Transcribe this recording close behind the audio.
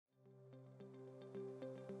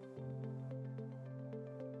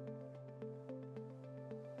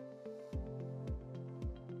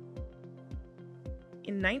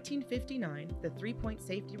In 1959, the three-point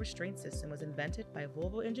safety restraint system was invented by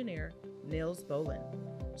Volvo engineer Niels Bohlin.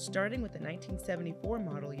 Starting with the 1974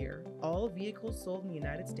 model year, all vehicles sold in the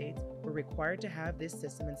United States were required to have this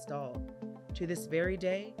system installed. To this very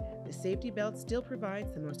day, the safety belt still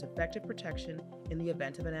provides the most effective protection in the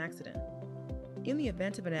event of an accident. In the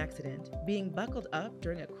event of an accident, being buckled up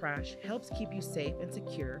during a crash helps keep you safe and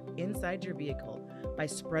secure inside your vehicle by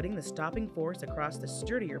spreading the stopping force across the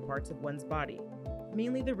sturdier parts of one's body,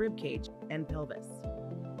 mainly the rib cage and pelvis.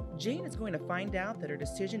 Jane is going to find out that her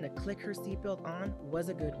decision to click her seatbelt on was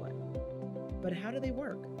a good one. But how do they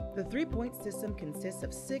work? The three-point system consists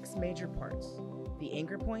of 6 major parts: the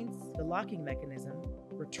anchor points, the locking mechanism,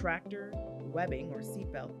 retractor, webbing or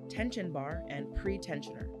seatbelt, tension bar, and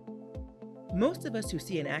pre-tensioner. Most of us who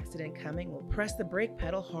see an accident coming will press the brake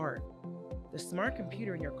pedal hard. The smart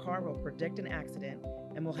computer in your car will predict an accident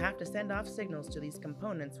and will have to send off signals to these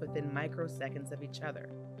components within microseconds of each other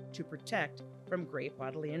to protect from great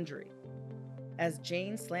bodily injury. As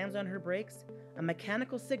Jane slams on her brakes, a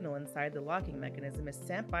mechanical signal inside the locking mechanism is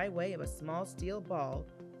sent by way of a small steel ball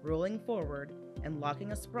rolling forward and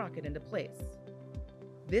locking a sprocket into place.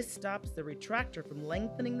 This stops the retractor from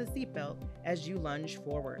lengthening the seatbelt as you lunge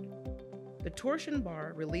forward. The torsion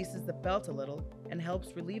bar releases the belt a little and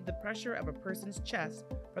helps relieve the pressure of a person's chest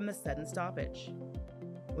from the sudden stoppage.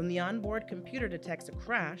 When the onboard computer detects a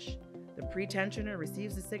crash, the pre-tensioner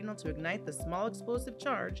receives a signal to ignite the small explosive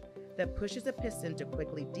charge that pushes a piston to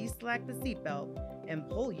quickly deslack the seatbelt and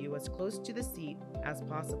pull you as close to the seat as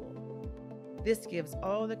possible. This gives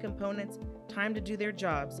all the components time to do their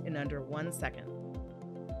jobs in under 1 second.